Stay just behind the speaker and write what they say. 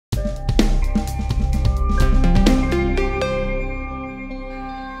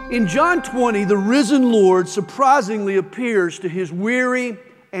In John 20, the risen Lord surprisingly appears to His weary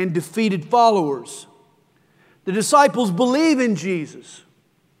and defeated followers. The disciples believe in Jesus,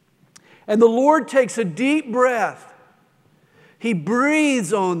 and the Lord takes a deep breath. He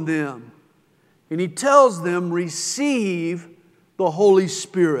breathes on them, and He tells them, receive the Holy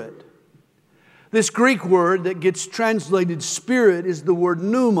Spirit. This Greek word that gets translated spirit is the word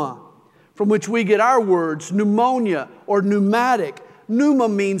pneuma, from which we get our words pneumonia or pneumatic. Pneuma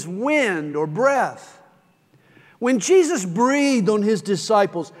means wind or breath. When Jesus breathed on His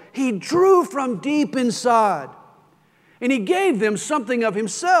disciples, He drew from deep inside, and He gave them something of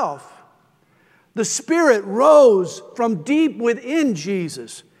Himself. The Spirit rose from deep within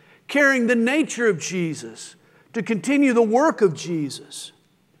Jesus, carrying the nature of Jesus to continue the work of Jesus.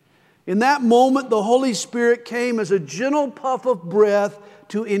 In that moment, the Holy Spirit came as a gentle puff of breath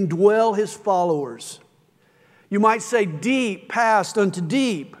to indwell His followers. You might say deep passed unto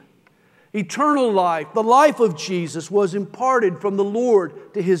deep. Eternal life, the life of Jesus, was imparted from the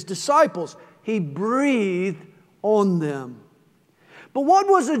Lord to His disciples. He breathed on them. But what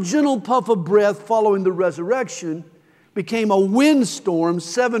was a gentle puff of breath following the resurrection became a windstorm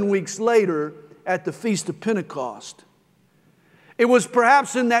 7 weeks later at the Feast of Pentecost. It was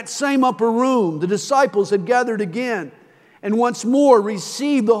perhaps in that same upper room the disciples had gathered again and once more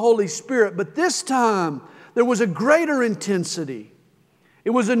received the Holy Spirit. But this time there was a greater intensity.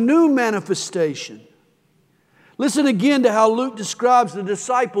 It was a new manifestation. Listen again to how Luke describes the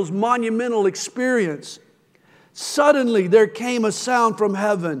disciples' monumental experience. Suddenly there came a sound from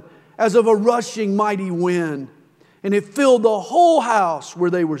heaven as of a rushing mighty wind, and it filled the whole house where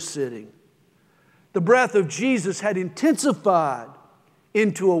they were sitting. The breath of Jesus had intensified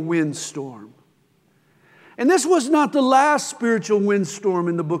into a windstorm. And this was not the last spiritual windstorm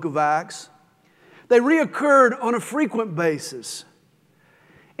in the book of Acts. They reoccurred on a frequent basis.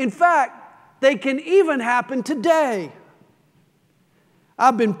 In fact, they can even happen today.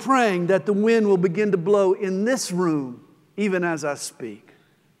 I've been praying that the wind will begin to blow in this room, even as I speak.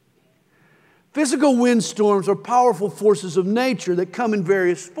 Physical windstorms are powerful forces of nature that come in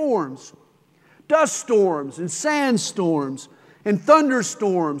various forms. Dust storms and sandstorms and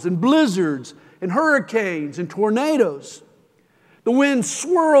thunderstorms and blizzards and hurricanes and tornadoes. The wind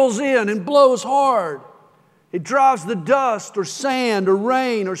swirls in and blows hard. It drives the dust or sand or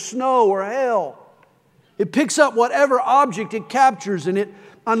rain or snow or hail. It picks up whatever object it captures and it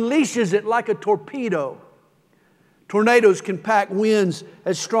unleashes it like a torpedo. Tornadoes can pack winds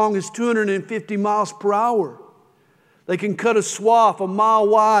as strong as 250 miles per hour. They can cut a swath a mile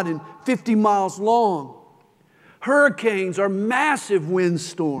wide and 50 miles long. Hurricanes are massive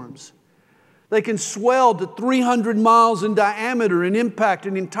windstorms. They can swell to 300 miles in diameter and impact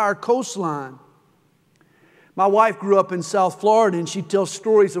an entire coastline. My wife grew up in South Florida, and she tells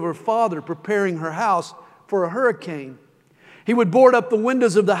stories of her father preparing her house for a hurricane. He would board up the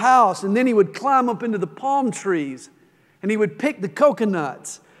windows of the house, and then he would climb up into the palm trees, and he would pick the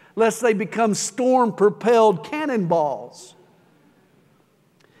coconuts, lest they become storm-propelled cannonballs.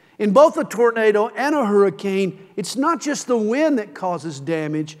 In both a tornado and a hurricane, it's not just the wind that causes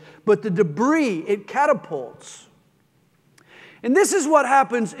damage, but the debris it catapults. And this is what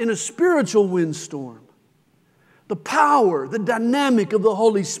happens in a spiritual windstorm. The power, the dynamic of the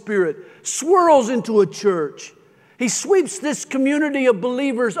Holy Spirit swirls into a church. He sweeps this community of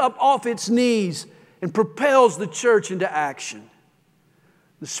believers up off its knees and propels the church into action.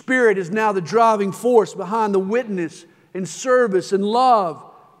 The Spirit is now the driving force behind the witness and service and love.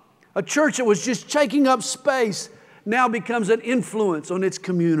 A church that was just taking up space now becomes an influence on its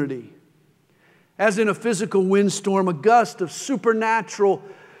community. As in a physical windstorm, a gust of supernatural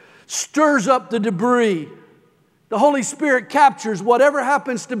stirs up the debris. The Holy Spirit captures whatever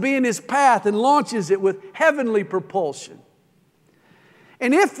happens to be in His path and launches it with heavenly propulsion.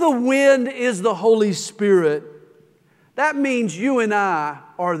 And if the wind is the Holy Spirit, that means you and I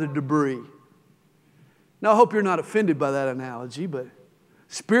are the debris. Now, I hope you're not offended by that analogy, but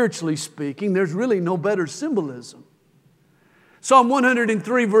spiritually speaking, there's really no better symbolism. Psalm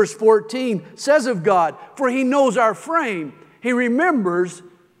 103 verse 14 says of God, "For He knows our frame. He remembers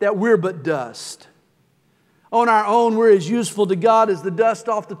that we're but dust." On our own, we're as useful to God as the dust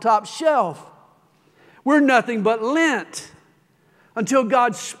off the top shelf. We're nothing but lint until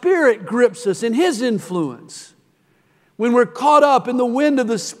God's Spirit grips us in His influence. When we're caught up in the wind of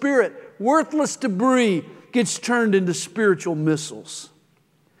the Spirit, worthless debris gets turned into spiritual missiles.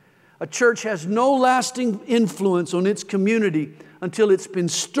 A church has no lasting influence on its community until it's been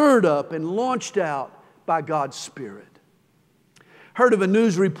stirred up and launched out by God's Spirit. Heard of a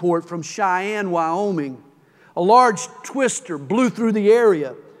news report from Cheyenne, Wyoming. A large twister blew through the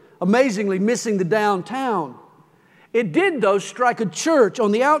area, amazingly missing the downtown. It did, though, strike a church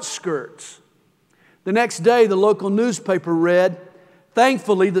on the outskirts. The next day, the local newspaper read,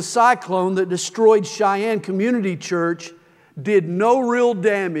 "Thankfully, the cyclone that destroyed Cheyenne Community Church did no real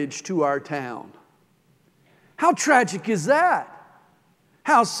damage to our town." How tragic is that?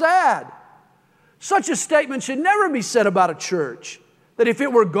 How sad. Such a statement should never be said about a church, that if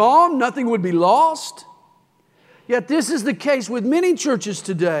it were gone, nothing would be lost. Yet this is the case with many churches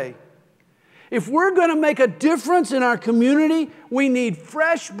today. If we're going to make a difference in our community, we need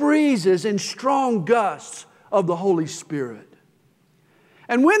fresh breezes and strong gusts of the Holy Spirit.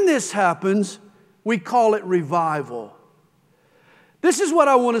 And when this happens, we call it revival. This is what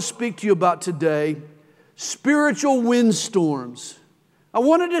I want to speak to you about today: spiritual windstorms. I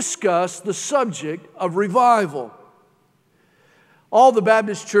want to discuss the subject of revival. All the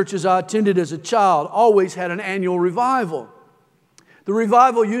Baptist churches I attended as a child always had an annual revival. The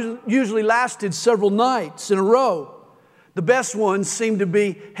revival usually lasted several nights in a row. The best ones seemed to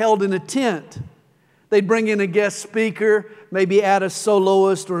be held in a tent. They'd bring in a guest speaker, maybe add a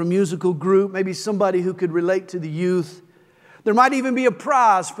soloist or a musical group, maybe somebody who could relate to the youth. There might even be a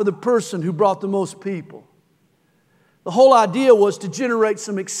prize for the person who brought the most people. The whole idea was to generate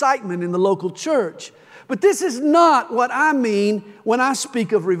some excitement in the local church. But this is not what I mean when I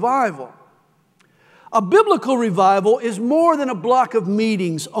speak of revival. A biblical revival is more than a block of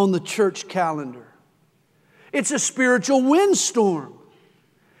meetings on the church calendar. It's a spiritual windstorm.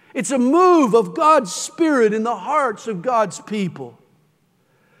 It's a move of God's Spirit in the hearts of God's people.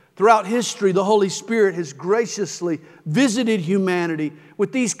 Throughout history, the Holy Spirit has graciously visited humanity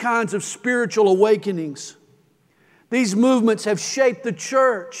with these kinds of spiritual awakenings. These movements have shaped the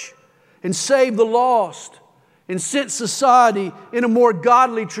church and saved the lost and sent society in a more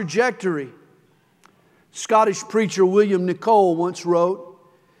godly trajectory. Scottish preacher William Nicol once wrote,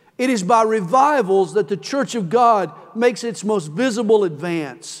 "It is by revivals that the church of God makes its most visible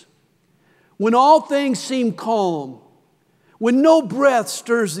advance. When all things seem calm, when no breath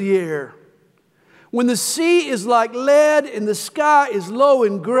stirs the air, when the sea is like lead and the sky is low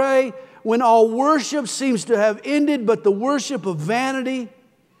and gray, when all worship seems to have ended but the worship of vanity,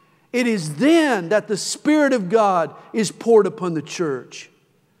 it is then that the Spirit of God is poured upon the church.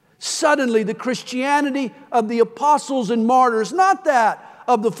 Suddenly the Christianity of the apostles and martyrs, not that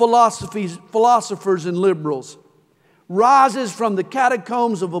of the philosophers and liberals, rises from the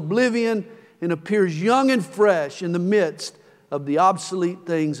catacombs of oblivion and appears young and fresh in the midst of the obsolete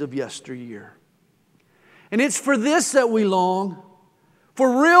things of yesteryear." And it's for this that we long,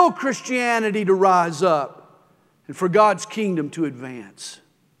 for real Christianity to rise up and for God's kingdom to advance.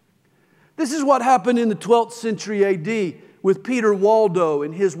 This is what happened in the 12th century AD with Peter Waldo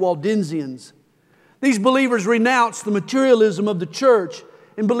and his Waldensians. These believers renounced the materialism of the church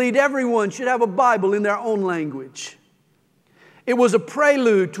and believed everyone should have a Bible in their own language. It was a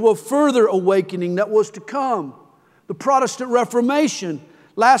prelude to a further awakening that was to come. The Protestant Reformation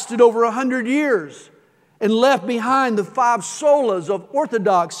lasted over 100 years and left behind the 5 solas of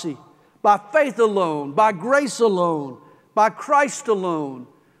orthodoxy: by faith alone, by grace alone, by Christ alone,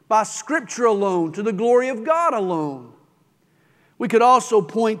 by Scripture alone, to the glory of God alone. We could also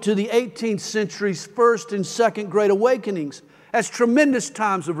point to the 18th century's first and second Great Awakenings as tremendous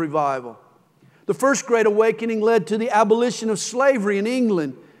times of revival. The first Great Awakening led to the abolition of slavery in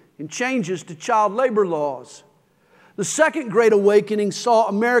England and changes to child labor laws. The second Great Awakening saw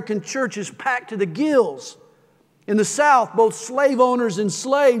American churches packed to the gills. In the South, both slave owners and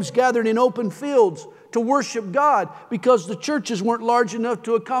slaves gathered in open fields to worship God because the churches weren't large enough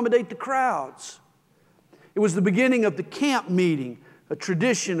to accommodate the crowds. It was the beginning of the camp meeting, a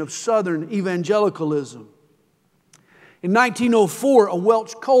tradition of Southern evangelicalism. In 1904, a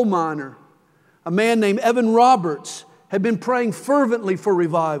Welsh coal miner, a man named Evan Roberts, had been praying fervently for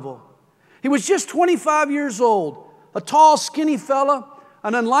revival. He was just 25 years old, a tall, skinny fella,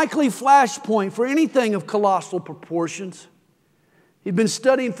 an unlikely flashpoint for anything of colossal proportions. He'd been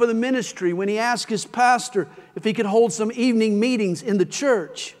studying for the ministry when he asked his pastor if he could hold some evening meetings in the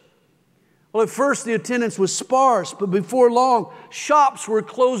church. Well, at first the attendance was sparse, but before long, shops were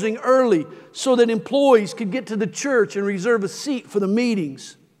closing early so that employees could get to the church and reserve a seat for the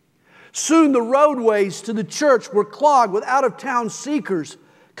meetings. Soon the roadways to the church were clogged with out-of-town seekers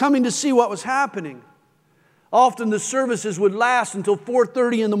coming to see what was happening. Often the services would last until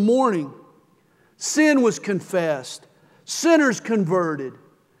 4:30 in the morning. Sin was confessed, sinners converted,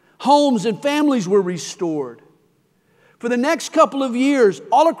 homes and families were restored. For the next couple of years,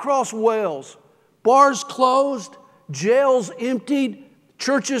 all across Wales, bars closed, jails emptied,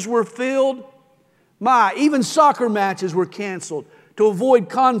 churches were filled. Even soccer matches were canceled to to avoid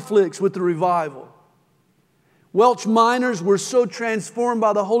conflicts with the revival. Welsh miners were so transformed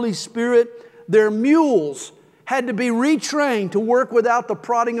by the Holy Spirit, their mules had to be retrained to work without the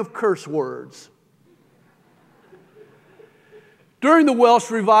prodding of curse words. During the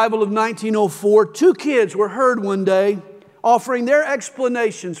Welsh revival of 1904, 2 kids were heard one day offering their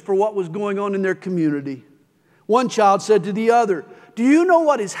explanations for what was going on in their community. One child said to the other, "Do you know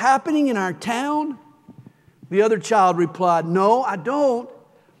what is happening in our town?" The other child replied, "No, I don't,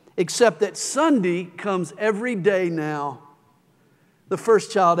 except that Sunday comes every day now." The first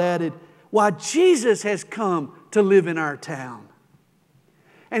child added, "Why, Jesus has come to live in our town."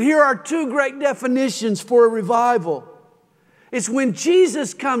 And here are 2 great definitions for a revival. It's when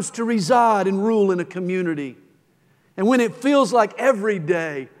Jesus comes to reside and rule in a community, and when it feels like every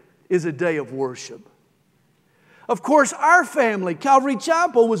day is a day of worship. Of course, our family, Calvary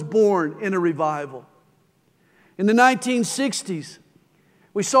Chapel, was born in a revival. In the 1960s,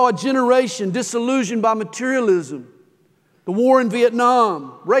 we saw a generation disillusioned by materialism, the war in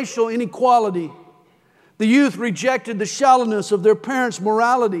Vietnam, racial inequality. The youth rejected the shallowness of their parents'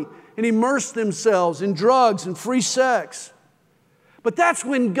 morality and immersed themselves in drugs and free sex. But that's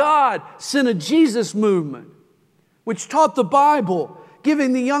when God sent a Jesus movement, which taught the Bible,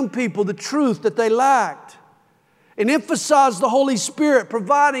 giving the young people the truth that they lacked, and emphasized the Holy Spirit,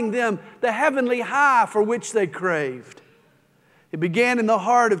 providing them the heavenly high for which they craved. It began in the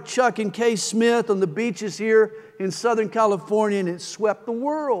heart of Chuck and Kay Smith on the beaches here in Southern California, and it swept the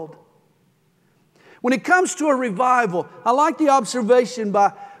world. When it comes to a revival, I like the observation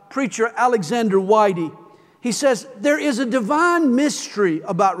by preacher Alexander Whitey. He says, there is a divine mystery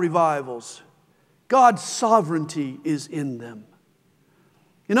about revivals. God's sovereignty is in them.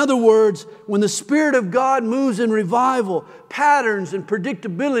 In other words, when the Spirit of God moves in revival, patterns and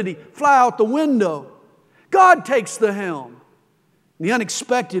predictability fly out the window. God takes the helm. The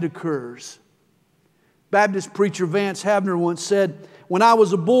unexpected occurs. Baptist preacher Vance Havner once said, "When I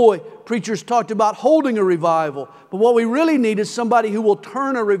was a boy, preachers talked about holding a revival, but what we really need is somebody who will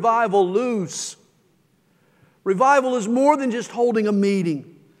turn a revival loose." Revival is more than just holding a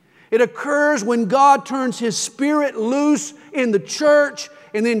meeting. It occurs when God turns His Spirit loose in the church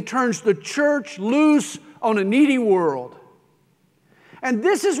and then turns the church loose on a needy world. And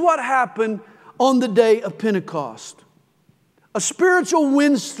this is what happened on the day of Pentecost. A spiritual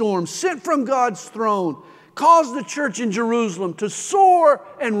windstorm sent from God's throne caused the church in Jerusalem to soar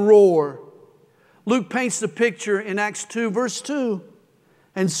and roar. Luke paints the picture in Acts 2, verse 2.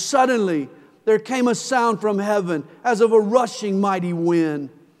 "And suddenly there came a sound from heaven as of a rushing mighty wind,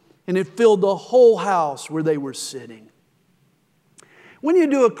 and it filled the whole house where they were sitting." When you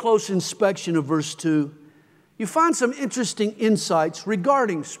do a close inspection of verse 2, you find some interesting insights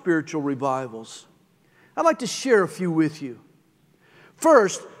regarding spiritual revivals. I'd like to share a few with you.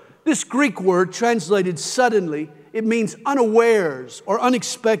 First, this Greek word translated suddenly, it means unawares or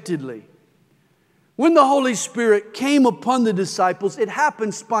unexpectedly. When the Holy Spirit came upon the disciples, it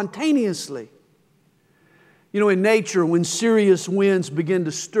happened spontaneously. You know, in nature, when serious winds begin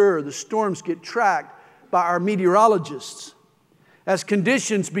to stir, the storms get tracked by our meteorologists. As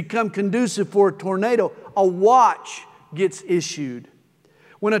conditions become conducive for a tornado, a watch gets issued.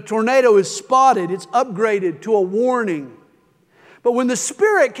 When a tornado is spotted, it's upgraded to a warning. But when the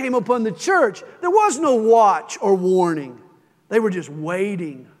Spirit came upon the church, there was no watch or warning. They were just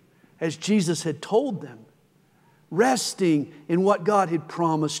waiting, as Jesus had told them, resting in what God had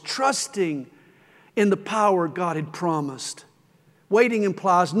promised, trusting in the power God had promised. Waiting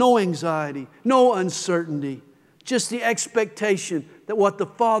implies no anxiety, no uncertainty, just the expectation that what the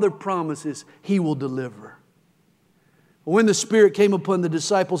Father promises, He will deliver. When the Spirit came upon the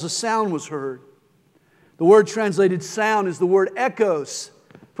disciples, a sound was heard. The word translated sound is the word ekos,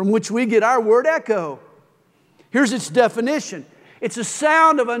 from which we get our word echo. Here's its definition. It's a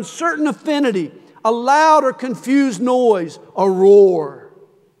sound of uncertain affinity, a loud or confused noise, a roar.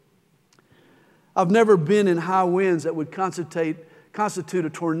 I've never been in high winds that would constitute a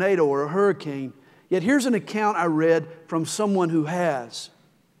tornado or a hurricane. Yet here's an account I read from someone who has.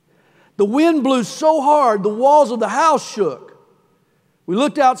 The wind blew so hard the walls of the house shook. We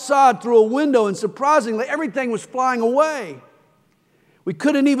looked outside through a window and surprisingly everything was flying away. We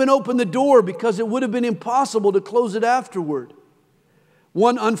couldn't even open the door because it would have been impossible to close it afterward.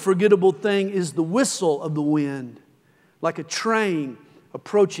 One unforgettable thing is the whistle of the wind, like a train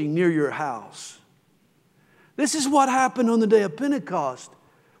approaching near your house. This is what happened on the day of Pentecost.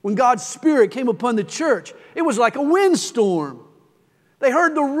 When God's Spirit came upon the church, it was like a windstorm. They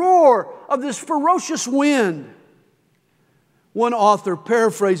heard the roar of this ferocious wind. One author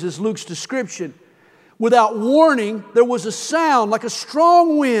paraphrases Luke's description. Without warning, there was a sound like a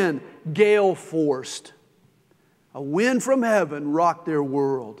strong wind, gale-forced. A wind from heaven rocked their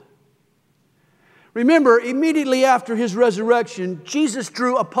world. Remember, immediately after His resurrection, Jesus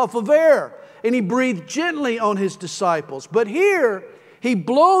drew a puff of air and He breathed gently on His disciples. But here, He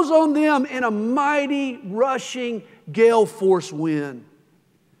blows on them in a mighty, rushing, gale-force wind.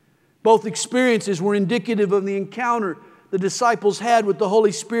 Both experiences were indicative of the encounter the disciples had with the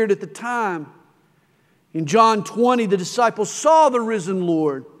Holy Spirit at the time. In John 20, the disciples saw the risen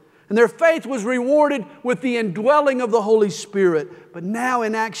Lord, and their faith was rewarded with the indwelling of the Holy Spirit. But now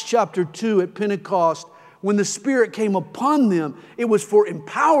in Acts chapter 2 at Pentecost, when the Spirit came upon them, it was for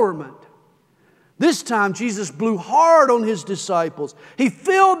empowerment. This time, Jesus blew hard on His disciples. He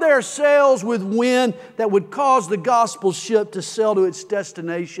filled their sails with wind that would cause the gospel ship to sail to its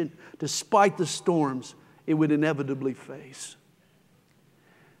destination despite the storms it would inevitably face.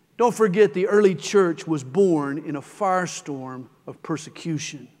 Don't forget, the early church was born in a firestorm of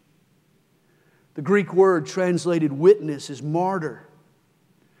persecution. The Greek word translated witness is martyr.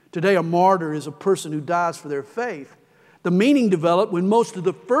 Today, a martyr is a person who dies for their faith. The meaning developed when most of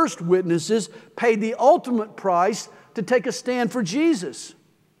the first witnesses paid the ultimate price to take a stand for Jesus.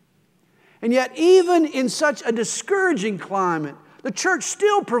 And yet, even in such a discouraging climate, the church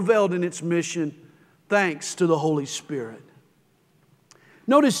still prevailed in its mission thanks to the Holy Spirit.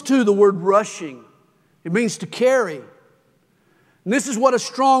 Notice too the word rushing. It means to carry. And this is what a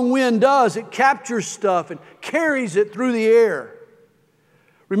strong wind does. It captures stuff and carries it through the air.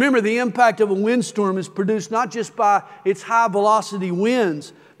 Remember, the impact of a windstorm is produced not just by its high velocity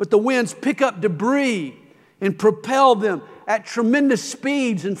winds, but the winds pick up debris and propel them at tremendous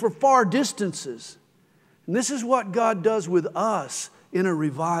speeds and for far distances. And this is what God does with us in a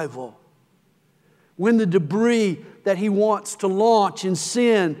revival. When the debris that He wants to launch and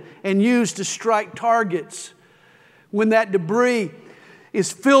send and use to strike targets, when that debris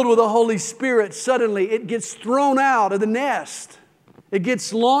is filled with the Holy Spirit, suddenly it gets thrown out of the nest. It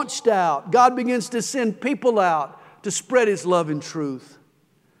gets launched out. God begins to send people out to spread His love and truth.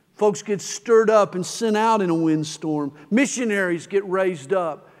 Folks get stirred up and sent out in a windstorm. Missionaries get raised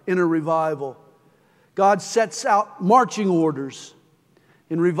up in a revival. God sets out marching orders.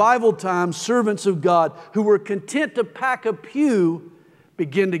 In revival time, servants of God who were content to pack a pew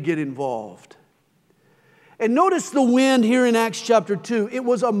begin to get involved. And notice the wind here in Acts chapter 2. It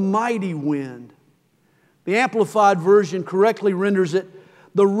was a mighty wind. The Amplified Version correctly renders it,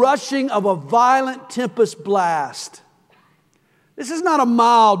 the rushing of a violent tempest blast. This is not a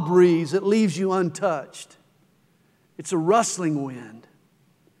mild breeze that leaves you untouched. It's a rustling wind.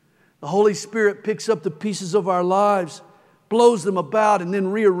 The Holy Spirit picks up the pieces of our lives, blows them about, and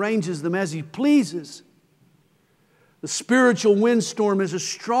then rearranges them as He pleases. The spiritual windstorm is a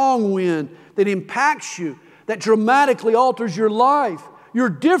strong wind that impacts you, that dramatically alters your life. You're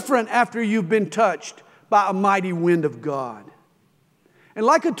different after you've been touched by a mighty wind of God. And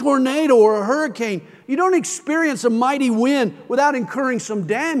like a tornado or a hurricane, you don't experience a mighty wind without incurring some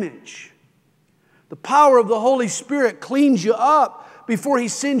damage. The power of the Holy Spirit cleans you up before He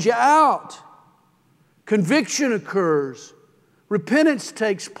sends you out. Conviction occurs. Repentance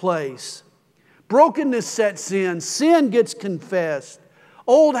takes place. Brokenness sets in. Sin gets confessed.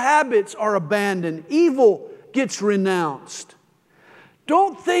 Old habits are abandoned. Evil gets renounced.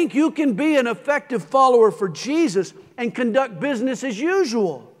 Don't think you can be an effective follower for Jesus and conduct business as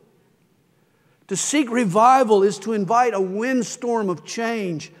usual. To seek revival is to invite a windstorm of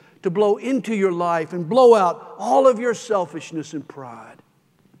change to blow into your life and blow out all of your selfishness and pride.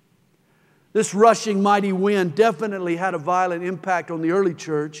 This rushing mighty wind definitely had a violent impact on the early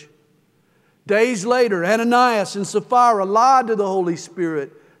church. Days later, Ananias and Sapphira lied to the Holy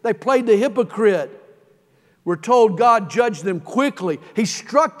Spirit. They played the hypocrite. We're told God judged them quickly. He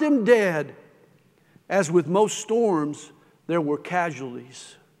struck them dead. As with most storms, there were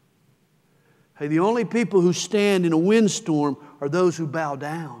casualties. Hey, the only people who stand in a windstorm are those who bow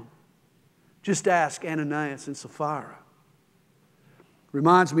down. Just ask Ananias and Sapphira.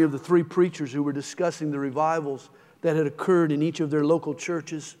 Reminds me of the three preachers who were discussing the revivals that had occurred in each of their local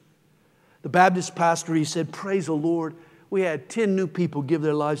churches. The Baptist pastor, he said, "Praise the Lord, we had 10 new people give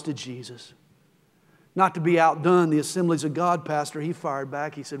their lives to Jesus." Not to be outdone, the Assemblies of God pastor, he fired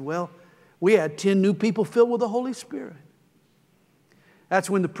back. He said, "Well, we had 10 new people filled with the Holy Spirit." That's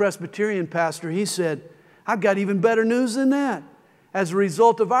when the Presbyterian pastor, he said, "I've got even better news than that. As a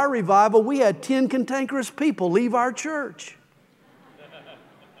result of our revival, we had 10 cantankerous people leave our church."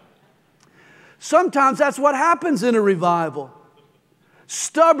 Sometimes that's what happens in a revival.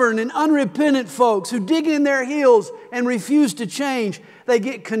 Stubborn and unrepentant folks who dig in their heels and refuse to change, they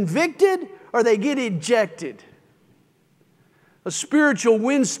get convicted or they get ejected. A spiritual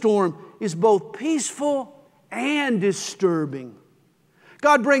windstorm is both peaceful and disturbing.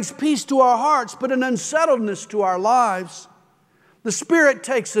 God brings peace to our hearts, but an unsettledness to our lives. The Spirit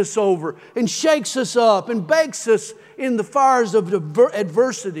takes us over and shakes us up and bakes us in the fires of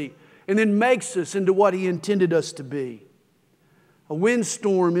adversity and then makes us into what He intended us to be. A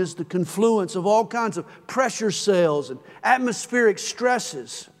windstorm is the confluence of all kinds of pressure cells and atmospheric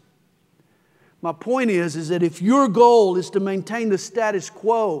stresses. My point is that if your goal is to maintain the status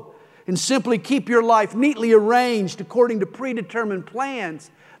quo and simply keep your life neatly arranged according to predetermined plans,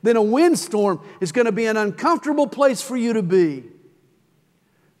 then a windstorm is going to be an uncomfortable place for you to be.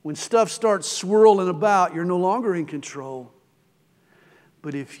 When stuff starts swirling about, you're no longer in control.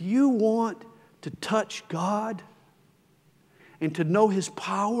 But if you want to touch God and to know His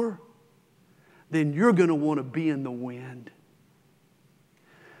power, then you're going to want to be in the wind.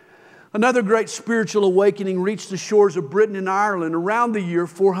 Another great spiritual awakening reached the shores of Britain and Ireland around the year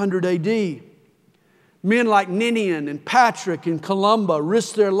 400 AD. Men like Ninian and Patrick and Columba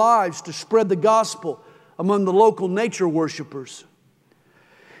risked their lives to spread the gospel among the local nature worshipers.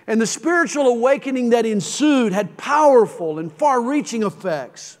 And the spiritual awakening that ensued had powerful and far-reaching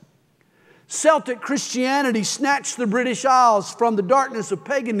effects. Celtic Christianity snatched the British Isles from the darkness of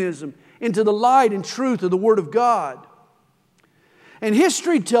paganism into the light and truth of the Word of God. And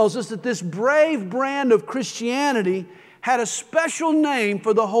history tells us that this brave brand of Christianity had a special name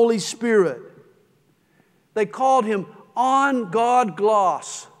for the Holy Spirit. They called Him On God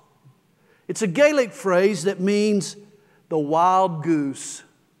Gloss. It's a Gaelic phrase that means the wild goose.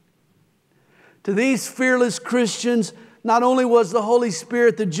 To these fearless Christians, not only was the Holy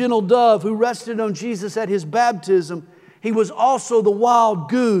Spirit the gentle dove who rested on Jesus at His baptism, He was also the wild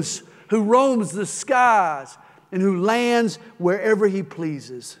goose who roams the skies and who lands wherever He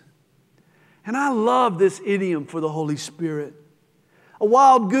pleases. And I love this idiom for the Holy Spirit. A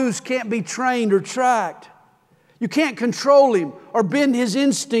wild goose can't be trained or tracked. You can't control him or bend his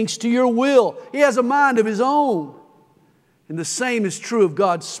instincts to your will. He has a mind of his own. And the same is true of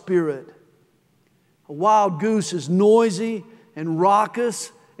God's Spirit. A wild goose is noisy and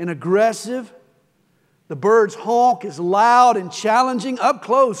raucous and aggressive. The bird's honk is loud and challenging. Up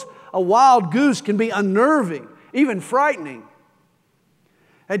close, a wild goose can be unnerving, even frightening.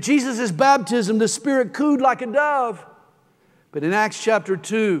 At Jesus' baptism, the Spirit cooed like a dove. But in Acts chapter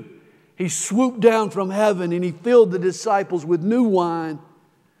 2, He swooped down from heaven and He filled the disciples with new wine.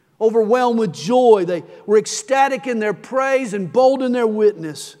 Overwhelmed with joy, they were ecstatic in their praise and bold in their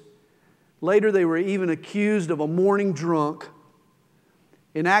witness. Later, they were even accused of a morning drunk.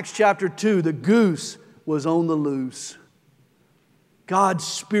 In Acts chapter 2, the goose was on the loose. God's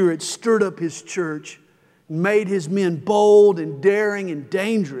Spirit stirred up His church, made His men bold and daring and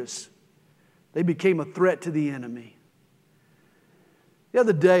dangerous. They became a threat to the enemy. The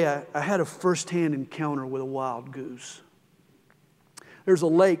other day, I had a first-hand encounter with a wild goose. There's a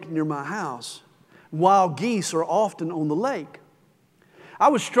lake near my house. Wild geese are often on the lake. I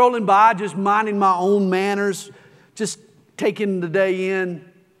was strolling by, just minding my own manners, just taking the day in,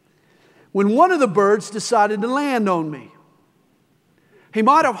 when one of the birds decided to land on me. He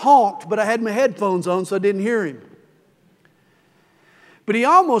might have honked, but I had my headphones on, so I didn't hear him. But he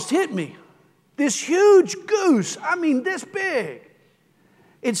almost hit me. This huge goose, I mean this big.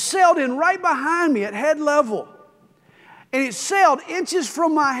 It sailed in right behind me at head level. And it sailed inches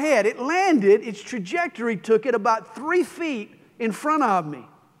from my head. It landed, its trajectory took it about 3 feet in front of me.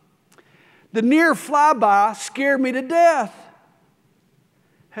 The near flyby scared me to death.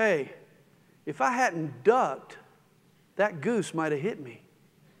 Hey, if I hadn't ducked, that goose might have hit me.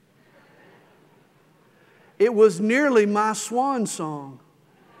 It was nearly my swan song.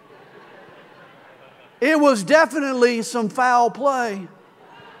 It was definitely some foul play.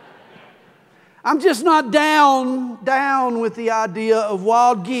 I'm just not down with the idea of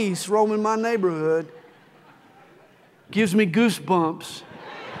wild geese roaming my neighborhood. Gives me goosebumps.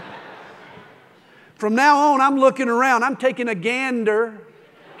 From now on, I'm looking around. I'm taking a gander.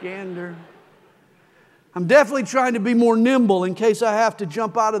 I'm definitely trying to be more nimble in case I have to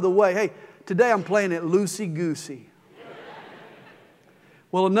jump out of the way. Hey, today I'm playing it loosey-goosey.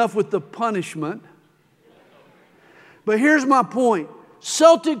 Well, enough with the punishment. But here's my point.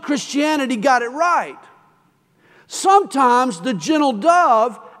 Celtic Christianity got it right. Sometimes the gentle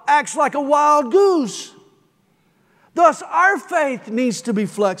dove acts like a wild goose. Thus, our faith needs to be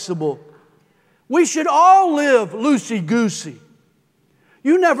flexible. We should all live loosey-goosey.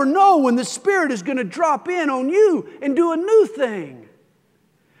 You never know when the Spirit is going to drop in on you and do a new thing.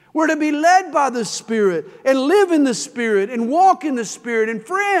 We're to be led by the Spirit and live in the Spirit and walk in the Spirit. And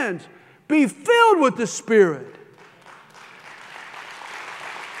friends, Be filled with the Spirit.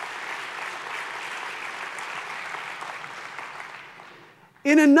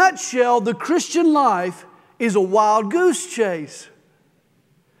 In a nutshell, the Christian life is a wild goose chase.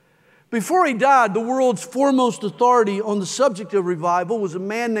 Before he died, the world's foremost authority on the subject of revival was a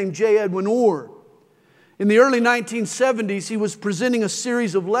man named J. Edwin Orr. In the early 1970s, he was presenting a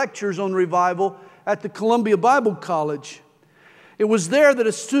series of lectures on revival at the Columbia Bible College. It was there that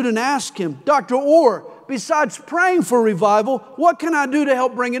a student asked him, "Dr. Orr, besides praying for revival, what can I do to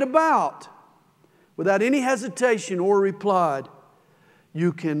help bring it about?" Without any hesitation, Orr replied,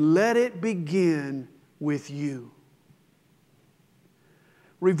 "You can let it begin with you."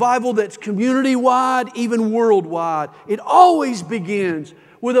 Revival that's community-wide, even worldwide, it always begins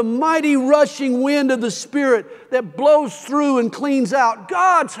with a mighty rushing wind of the Spirit that blows through and cleans out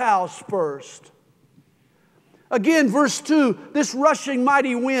God's house first. Again, verse 2, this rushing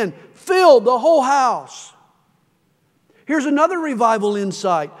mighty wind filled the whole house. Here's another revival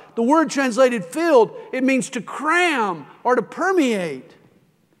insight. The word translated filled, it means to cram or to permeate.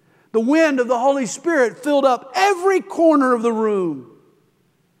 The wind of the Holy Spirit filled up every corner of the room.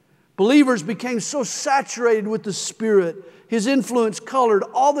 Believers became so saturated with the Spirit, His influence colored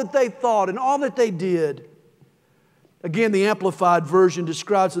all that they thought and all that they did. Again, the Amplified Version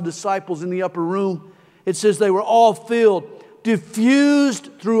describes the disciples in the upper room. It says they were all filled, diffused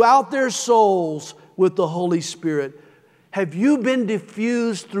throughout their souls with the Holy Spirit. Have you been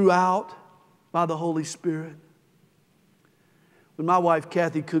diffused throughout by the Holy Spirit? When my wife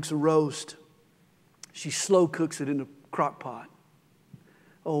Kathy cooks a roast, she slow cooks it in a crock pot.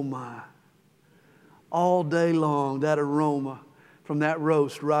 Oh my. All day long, that aroma from that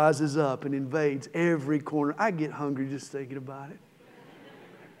roast rises up and invades every corner. I get hungry just thinking about it.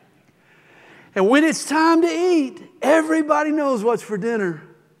 And when it's time to eat, everybody knows what's for dinner.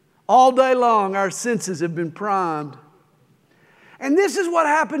 All day long, our senses have been primed. And this is what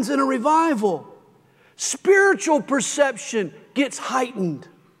happens in a revival. Spiritual perception gets heightened.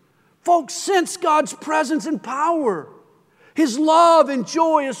 Folks sense God's presence and power. His love and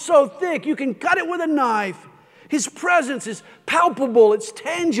joy is so thick you can cut it with a knife. His presence is palpable, it's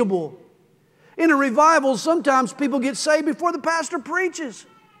tangible. In a revival, sometimes people get saved before the pastor preaches.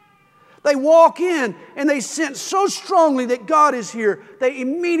 They walk in and they sense so strongly that God is here, they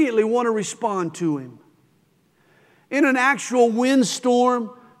immediately want to respond to Him. In an actual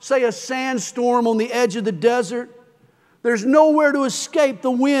windstorm, say a sandstorm on the edge of the desert, there's nowhere to escape the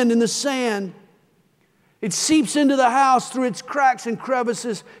wind and the sand. It seeps into the house through its cracks and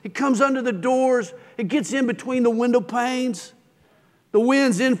crevices. It comes under the doors. It gets in between the window panes. The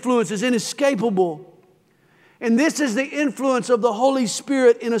wind's influence is inescapable. And this is the influence of the Holy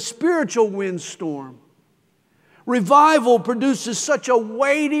Spirit in a spiritual windstorm. Revival produces such a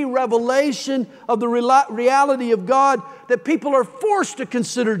weighty revelation of the reality of God that people are forced to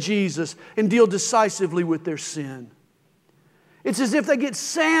consider Jesus and deal decisively with their sin. It's as if they get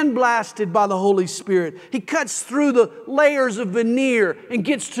sandblasted by the Holy Spirit. He cuts through the layers of veneer and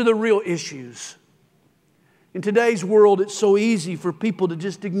gets to the real issues. In today's world, it's so easy for people to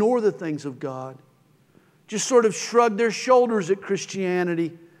just ignore the things of God. Just sort of shrug their shoulders at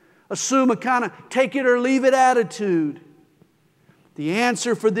Christianity. Assume a kind of take it or leave it attitude. The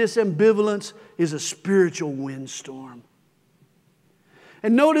answer for this ambivalence is a spiritual windstorm.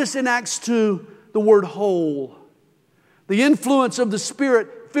 And notice in Acts 2 the word whole. The influence of the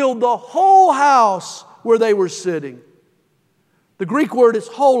Spirit filled the whole house where they were sitting. The Greek word is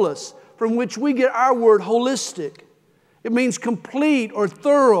holos, from which we get our word holistic. It means complete or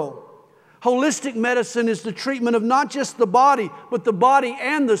thorough. Holistic medicine is the treatment of not just the body, but the body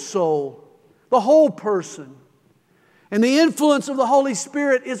and the soul, the whole person. And the influence of the Holy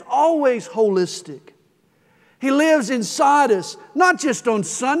Spirit is always holistic. He lives inside us, not just on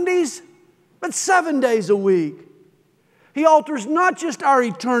Sundays, but 7 days a week. He alters not just our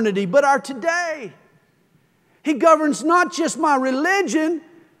eternity, but our today. He governs not just my religion,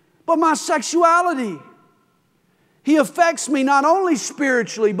 but my sexuality. He affects me not only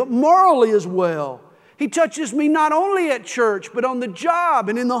spiritually, but morally as well. He touches me not only at church, but on the job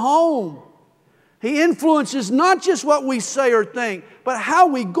and in the home. He influences not just what we say or think, but how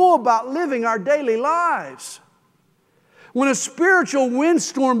we go about living our daily lives. When a spiritual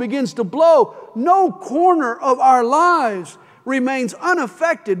windstorm begins to blow, no corner of our lives remains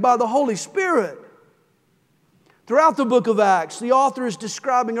unaffected by the Holy Spirit. Throughout the book of Acts, the author is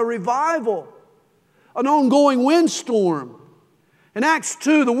describing a revival, an ongoing windstorm. In Acts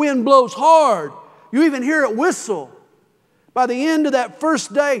 2, the wind blows hard. You even hear it whistle. By the end of that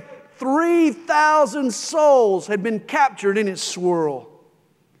first day, 3,000 souls had been captured in its swirl.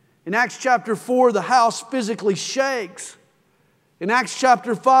 In Acts chapter 4, the house physically shakes. In Acts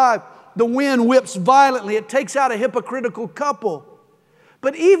chapter 5, the wind whips violently. It takes out a hypocritical couple.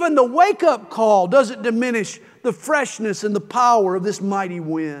 But even the wake-up call doesn't diminish the freshness and the power of this mighty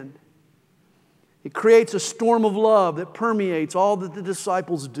wind. It creates a storm of love that permeates all that the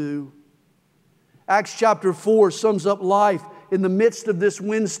disciples do. Acts chapter 4 sums up life in the midst of this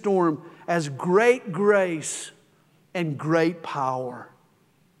windstorm as great grace and great power.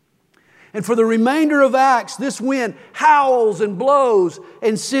 And for the remainder of Acts, this wind howls and blows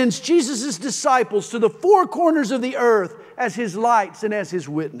and sends Jesus' disciples to the four corners of the earth as His lights and as His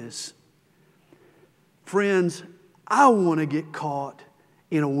witness. Friends, I want to get caught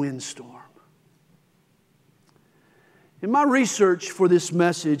in a windstorm. In my research for this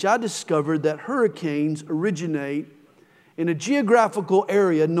message, I discovered that hurricanes originate in a geographical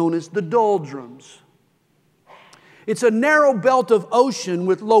area known as the doldrums. It's a narrow belt of ocean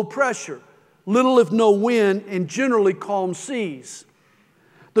with low pressure, little if no wind, and generally calm seas.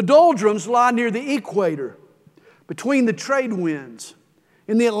 The doldrums lie near the equator, between the trade winds.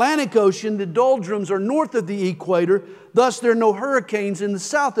 In the Atlantic Ocean, the doldrums are north of the equator, thus there are no hurricanes in the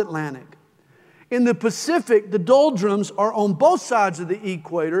South Atlantic. In the Pacific, the doldrums are on both sides of the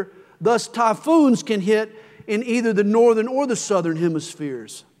equator, thus typhoons can hit in either the northern or the southern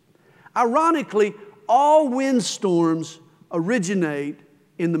hemispheres. Ironically, all windstorms originate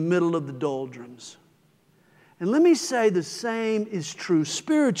in the middle of the doldrums. And let me say the same is true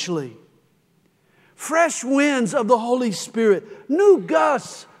spiritually. Fresh winds of the Holy Spirit, new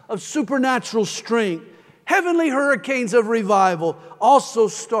gusts of supernatural strength, heavenly hurricanes of revival also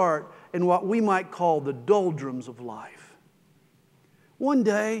start in what we might call the doldrums of life. One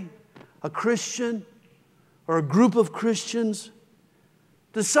day, a Christian or a group of Christians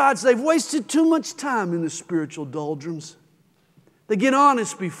decides they've wasted too much time in the spiritual doldrums. They get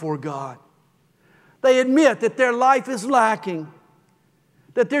honest before God. They admit that their life is lacking,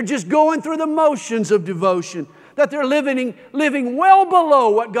 that they're just going through the motions of devotion, that they're living well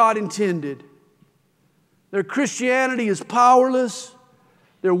below what God intended. Their Christianity is powerless.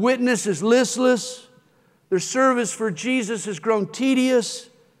 Their witness is listless. Their service for Jesus has grown tedious.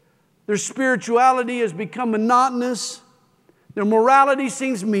 Their spirituality has become monotonous. Their morality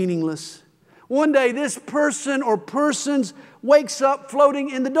seems meaningless. One day, this person or persons wakes up floating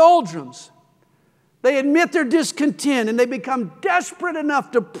in the doldrums. They admit their discontent and they become desperate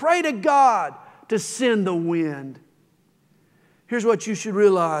enough to pray to God to send the wind. Here's what you should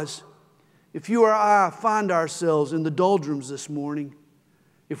realize. If you or I find ourselves in the doldrums this morning,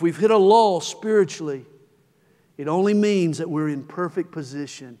 if we've hit a lull spiritually, it only means that we're in perfect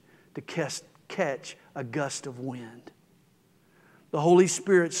position to catch a gust of wind. The Holy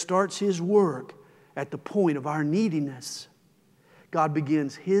Spirit starts His work at the point of our neediness. God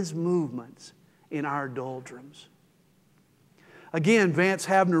begins His movements in our doldrums. Again, Vance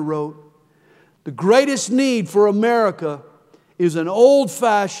Havner wrote, "The greatest need for America is an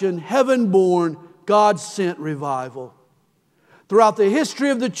old-fashioned, heaven-born, God-sent revival. Throughout the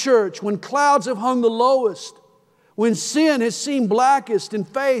history of the church, when clouds have hung the lowest, when sin has seemed blackest and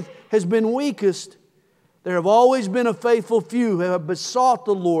faith has been weakest, there have always been a faithful few who have besought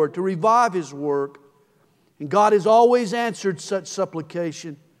the Lord to revive His work. And God has always answered such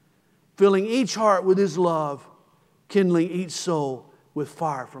supplication, filling each heart with His love, kindling each soul with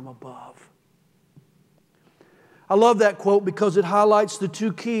fire from above." I love that quote because it highlights the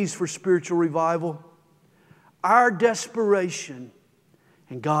two keys for spiritual revival: our desperation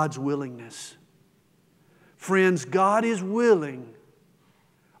and God's willingness. Friends, God is willing.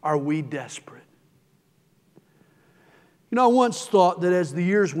 Are we desperate? You know, I once thought that as the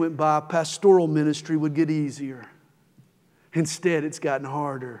years went by, pastoral ministry would get easier. Instead, it's gotten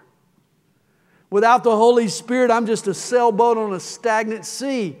harder. Without the Holy Spirit, I'm just a sailboat on a stagnant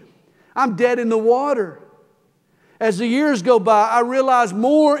sea. I'm dead in the water. As the years go by, I realize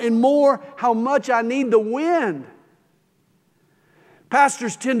more and more how much I need the wind.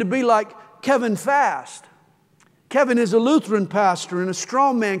 Pastors tend to be like Kevin Fast. Kevin is a Lutheran pastor and a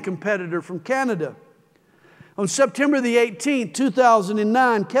strongman competitor from Canada. On September the 18th,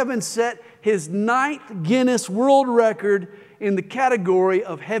 2009, Kevin set his 9th Guinness World Record in the category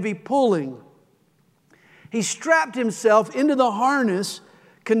of heavy pulling. He strapped himself into the harness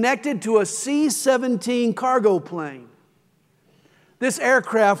connected to a C-17 cargo plane. This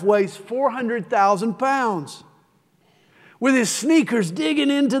aircraft weighs 400,000 pounds. With his sneakers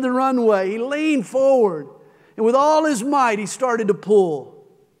digging into the runway, he leaned forward, and with all his might, he started to pull.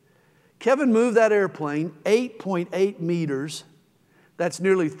 Kevin moved that airplane 8.8 meters, that's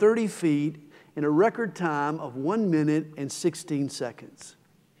nearly 30 feet, in a record time of 1 minute and 16 seconds.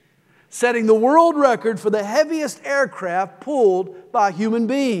 setting the world record for the heaviest aircraft pulled by a human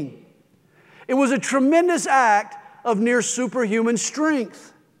being. It was a tremendous act of near superhuman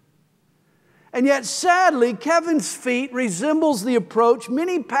strength. And yet, sadly, Kevin's feat resembles the approach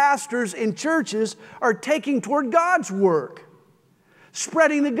many pastors in churches are taking toward God's work.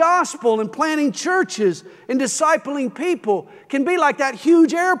 Spreading the gospel and planting churches and discipling people can be like that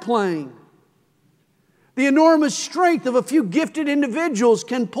huge airplane. The enormous strength of a few gifted individuals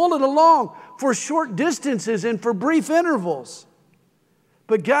can pull it along for short distances and for brief intervals.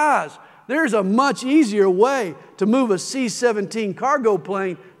 But guys, there's a much easier way to move a C-17 cargo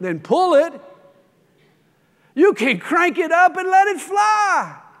plane than pull it. You can crank it up and let it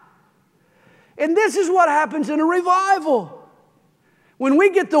fly. And this is what happens in a revival. When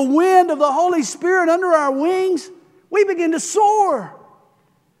we get the wind of the Holy Spirit under our wings, we begin to soar.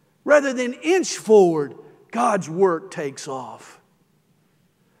 Rather than inch forward, God's work takes off.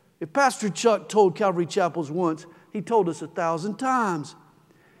 If Pastor Chuck told Calvary Chapels once, he told us 1,000 times.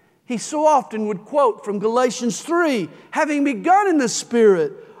 He so often would quote from Galatians 3, having begun in the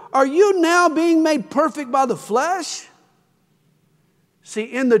Spirit, are you now being made perfect by the flesh? See,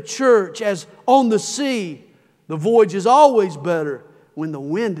 in the church, as on the sea, the voyage is always better when the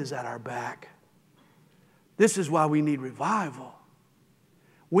wind is at our back. This is why we need revival.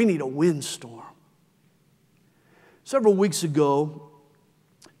 We need a windstorm. Several weeks ago,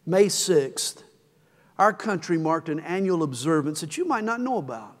 May 6th, our country marked an annual observance that you might not know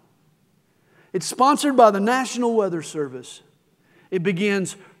about. It's sponsored by the National Weather Service. It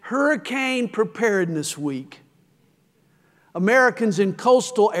begins Hurricane Preparedness Week. Americans in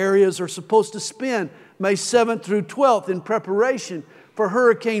coastal areas are supposed to spend May 7th through 12th in preparation for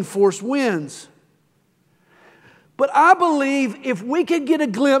hurricane-force winds. But I believe if we could get a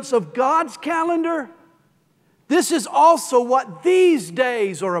glimpse of God's calendar, this is also what these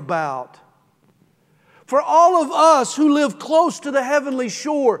days are about. For all of us who live close to the heavenly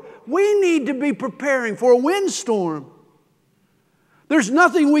shore, we need to be preparing for a windstorm. There's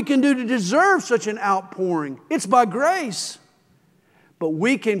nothing we can do to deserve such an outpouring. It's by grace. But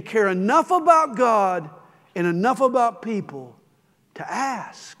we can care enough about God and enough about people to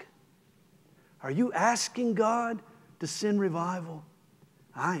ask. Are you asking God to send revival?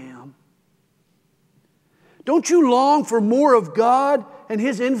 I am. Don't you long for more of God and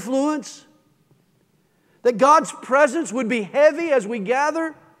His influence? That God's presence would be heavy as we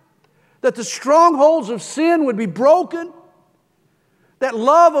gather? That the strongholds of sin would be broken? That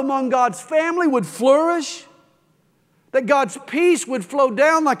love among God's family would flourish? That God's peace would flow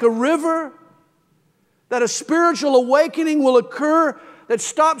down like a river? That a spiritual awakening will occur that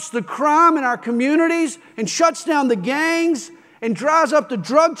stops the crime in our communities and shuts down the gangs and dries up the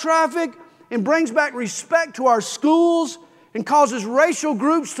drug traffic and brings back respect to our schools and causes racial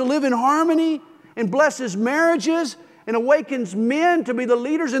groups to live in harmony and blesses marriages and awakens men to be the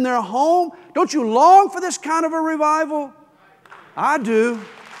leaders in their home? Don't you long for this kind of a revival? I do.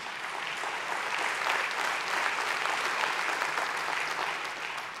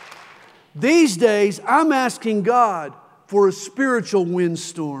 These days, I'm asking God for a spiritual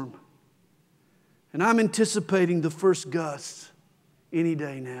windstorm. And I'm anticipating the first gusts any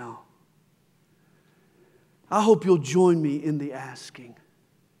day now. I hope you'll join me in the asking.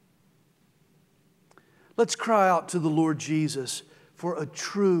 Let's cry out to the Lord Jesus for a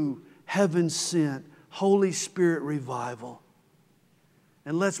true, heaven-sent, Holy Spirit revival.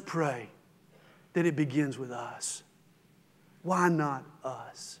 And let's pray that it begins with us. Why not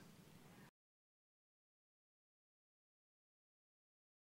us?